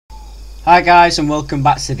Hi guys, and welcome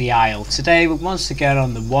back to the Isle. Today we're once again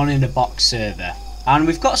on the one in a box server, and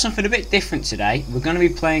we've got something a bit different today. We're going to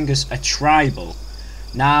be playing as a tribal.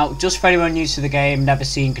 Now, just for anyone new to the game, never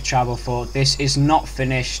seen a tribal before, this is not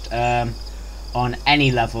finished on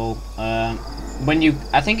any level. I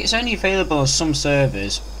think it's only available on some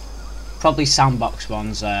servers, probably sandbox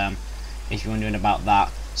ones, if you're wondering about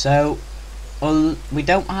that. So, we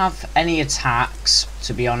don't have any attacks,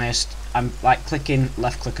 to be honest. I'm like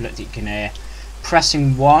left clicking at the canary,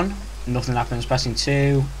 pressing 1, nothing happens, pressing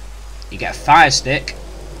 2, you get a fire stick,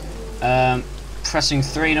 pressing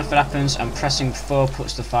 3, nothing happens, and pressing 4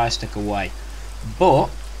 puts the fire stick away. But,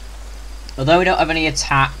 although we don't have any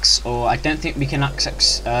attacks, or I don't think we can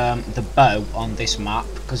access the bow on this map,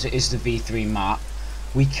 because it is the V3 map,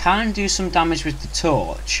 we can do some damage with the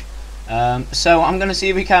torch. So I'm going to see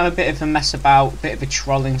if we can have a bit of a mess about, a bit of a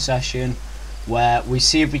trolling session, where we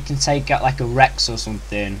see if we can take out like a Rex or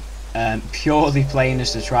something, purely playing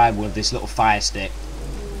as the tribal with this little fire stick.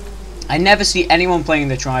 I never see anyone playing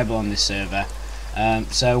the tribal on this server,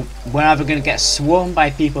 so we're either going to get swarmed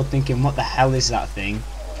by people thinking what the hell is that thing,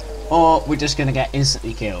 or we're just going to get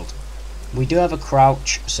instantly killed. We do have a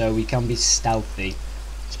crouch, so we can be stealthy,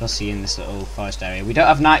 especially in this little forest area. We don't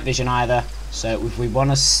have night vision either, so if we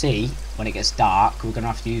want to see when it gets dark, we're going to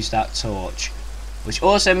have to use that torch. Which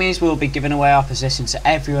also means we'll be giving away our position to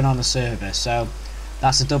everyone on the server, so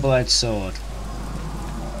that's a double-edged sword.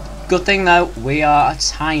 Good thing though, we are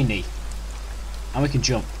tiny, and we can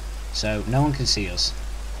jump, so no one can see us,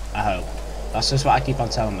 I hope. That's just what I keep on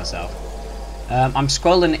telling myself. I'm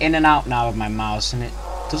scrolling in and out now of my mouse, and it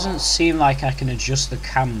doesn't seem like I can adjust the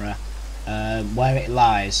camera where it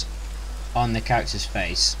lies on the character's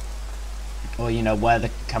face, or you know, where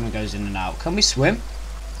the camera goes in and out. Can we swim?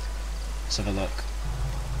 Let's have a look.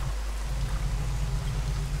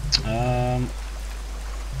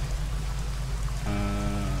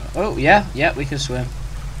 Oh yeah, we can swim.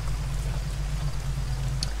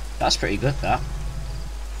 That's pretty good, that.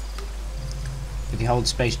 If you hold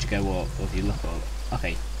space to go up, or if you look up.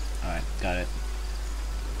 Okay, alright, got it.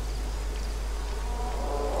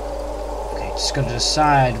 Okay, just gotta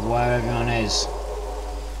decide where everyone is.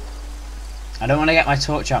 I don't want to get my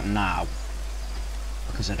torch out now,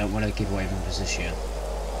 because I don't want to give away my position.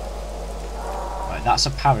 Right, that's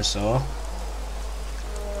a parasaur.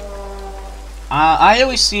 I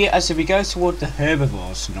always see it as if we go toward the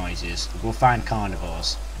herbivores noises, we'll find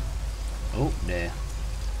carnivores. Oh dear.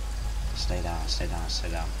 Stay down, stay down, stay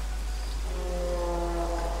down.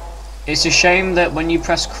 It's a shame that when you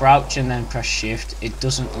press crouch and then press shift, it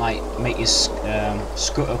doesn't like make you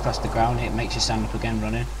scut across the ground, it makes you stand up again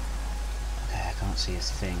running. Okay, I can't see a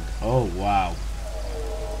thing. Oh wow.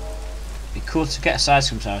 Be cool to get a side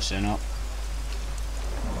screen tower soon up.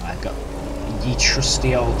 I've got the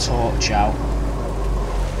trusty old torch out.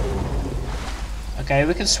 Okay,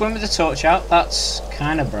 we can swim with the torch out. That's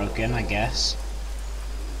kind of broken, I guess.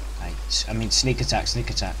 I mean, sneak attack,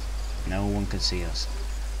 sneak attack. No one can see us.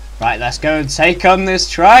 Right, let's go and take on this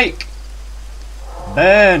trike.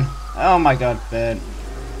 Burn. Oh my god, burn.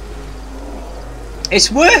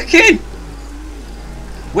 It's working.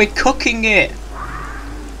 We're cooking it.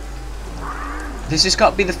 This has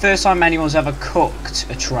got to be the first time anyone's ever cooked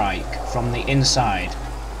a trike from the inside.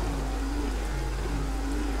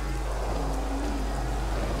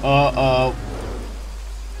 Uh-oh.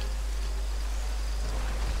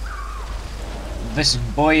 This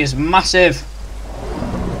boy is massive.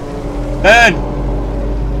 Burn!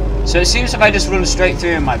 So it seems if I just run straight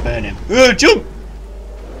through him, I might burn him. Jump!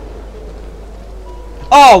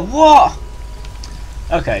 Oh, what?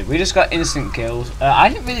 Okay, we just got instant killed. I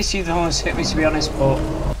didn't really see the horns hit me, to be honest, but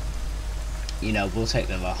you know, we'll take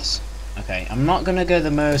the loss. Okay, I'm not gonna go the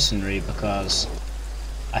mercenary because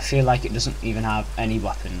I feel like it doesn't even have any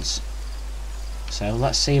weapons. So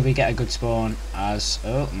let's see if we get a good spawn as,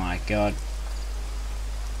 oh my god.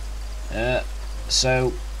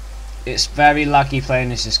 So it's very laggy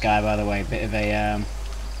playing as this guy, by the way. Bit of a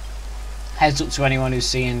heads up to anyone who's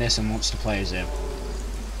seeing this and wants to play as him.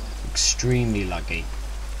 Extremely laggy.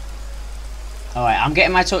 Alright, I'm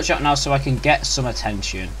getting my torch out now so I can get some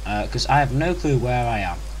attention, because I have no clue where I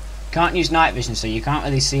am. Can't use night vision, so you can't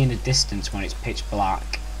really see in the distance when it's pitch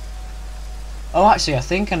black. Oh, actually, I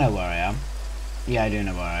think I know where I am. Yeah, I do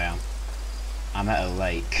know where I am. I'm at a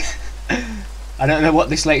lake. I don't know what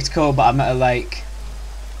this lake's called, but I'm at a lake.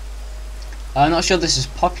 I'm not sure this is a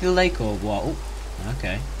popular lake or what. Oh,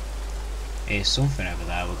 okay. Here's something over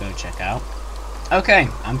there we'll go check out. Okay,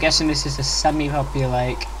 I'm guessing this is a semi-popular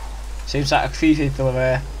lake. Seems like a few people are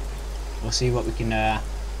there. We'll see what we can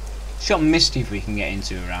shot mischief we can get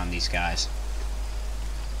into around these guys.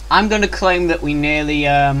 I'm going to claim that we nearly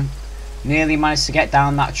managed to get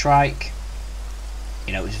down that trike.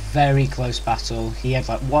 You know, it was a very close battle. He had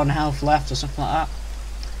like 1 health left or something like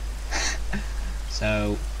that.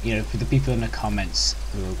 So, you know, for the people in the comments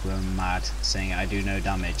who are going mad saying I do no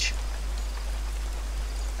damage.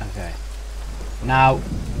 Okay. Now,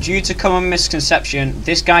 due to common misconception,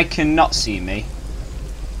 this guy cannot see me.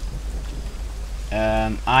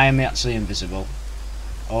 I am actually invisible.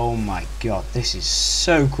 Oh my god, this is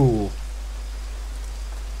so cool.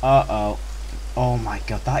 Uh-oh. Oh my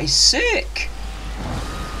god, that is sick!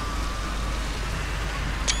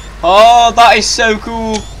 Oh, that is so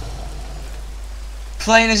cool!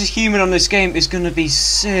 Playing as a human on this game is gonna be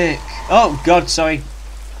sick. Oh god, sorry.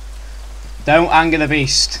 Don't anger the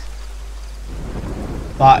beast.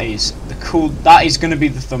 That is the cool. That is gonna be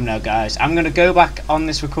the thumbnail, guys. I'm gonna go back on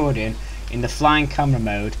this recording in the flying camera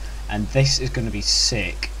mode, and this is gonna be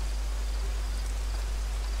sick.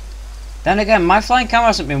 Then again, my flying camera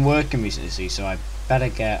hasn't been working recently, so I better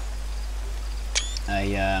get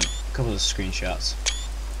a couple of screenshots.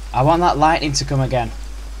 I want that lightning to come again.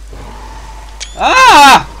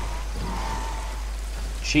 Ah!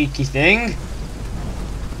 Cheeky thing.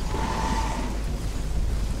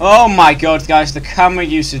 Oh my god, guys, the camera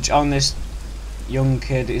usage on this young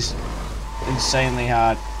kid is insanely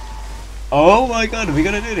hard. Oh my god, are we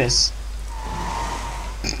gonna do this?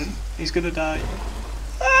 He's gonna die.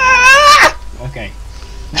 Ah! Okay.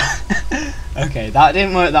 Okay, that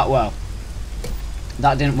didn't work that well.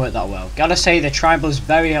 That didn't work that well. Gotta say, the tribal is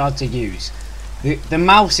very hard to use. The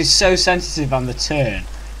mouse is so sensitive on the turn.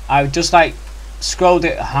 I just like scrolled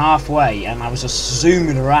it halfway and I was just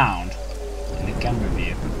zooming around in the camera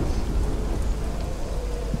view.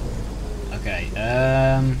 Okay,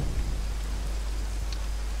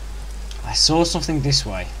 I saw something this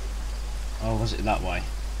way. Or was it that way?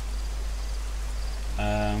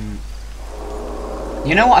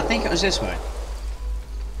 You know what? I think it was this way.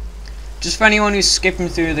 Just for anyone who's skipping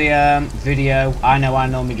through the video, I know I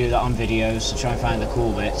normally do that on videos to try and find the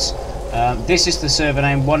cool bits. This is the server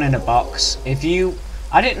name, One in a Box. If you,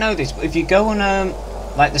 I didn't know this, but if you go on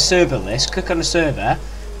like the server list, click on the server,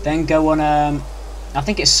 then go on I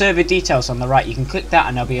think it's server details on the right. You can click that,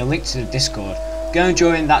 and there'll be a link to the Discord. Go and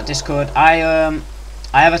join that Discord. I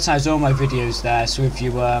advertise all my videos there, so if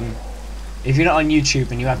you're not on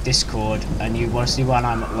YouTube and you have Discord and you want to see when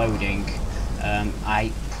I'm uploading,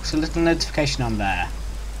 I put a little notification on there.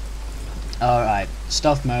 Alright,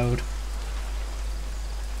 stealth mode.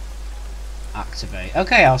 Activate.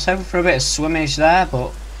 Okay, I was hoping for a bit of swimmage there,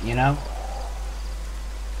 but, you know.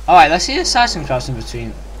 Alright, let's see the sizing cross in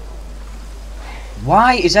between.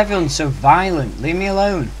 Why is everyone so violent? Leave me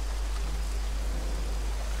alone.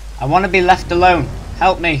 I want to be left alone.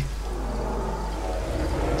 Help me.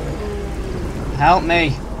 Help me.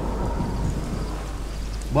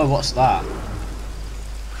 Whoa, what's that?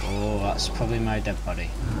 Oh, that's probably my dead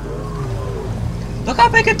body. Look how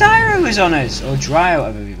big a Dyro is on us! Or Dryo,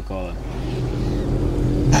 whatever people call them.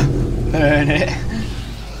 Burn it.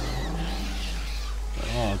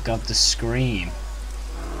 Oh god, the scream.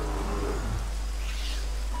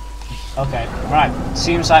 Okay, right.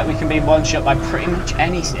 Seems like we can be one shot by pretty much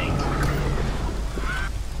anything.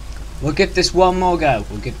 We'll give this one more go.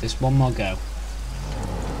 We'll give this one more go.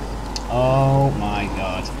 Oh my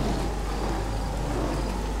god.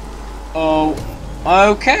 Oh,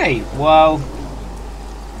 okay. Well,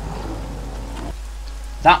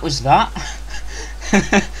 that was that.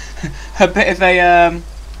 A bit of a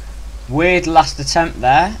weird last attempt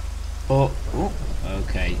there, but oh,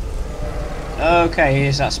 okay. Okay,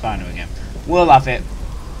 here's that Spino again. We'll have it.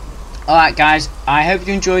 Alright guys, I hope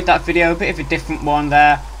you enjoyed that video. A bit of a different one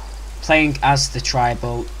there, playing as the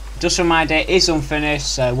tribal. Just a reminder, it is unfinished,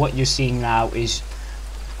 so what you're seeing now is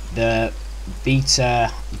the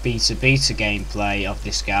beta gameplay of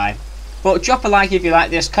this guy. But drop a like if you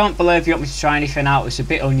like this, comment below if you want me to try anything out. It's a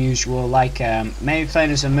bit unusual, like maybe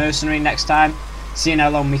playing as a mercenary next time, seeing how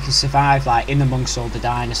long we can survive like in amongst all the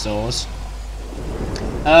dinosaurs.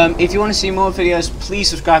 If you want to see more videos, please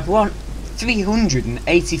subscribe. We're on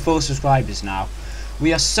 384 subscribers now.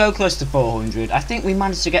 We are so close to 400. I think we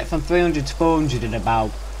managed to get from 300 to 400 in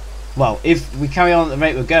about, well, if we carry on at the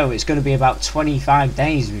rate we go, it's going to be about 25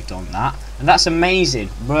 days we've done that. And that's amazing.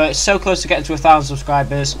 We're so close to getting to 1,000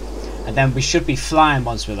 subscribers, and then we should be flying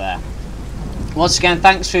once we're there. Once again,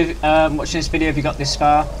 thanks for watching this video if you got this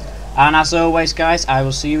far. And as always guys, I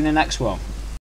will see you in the next one.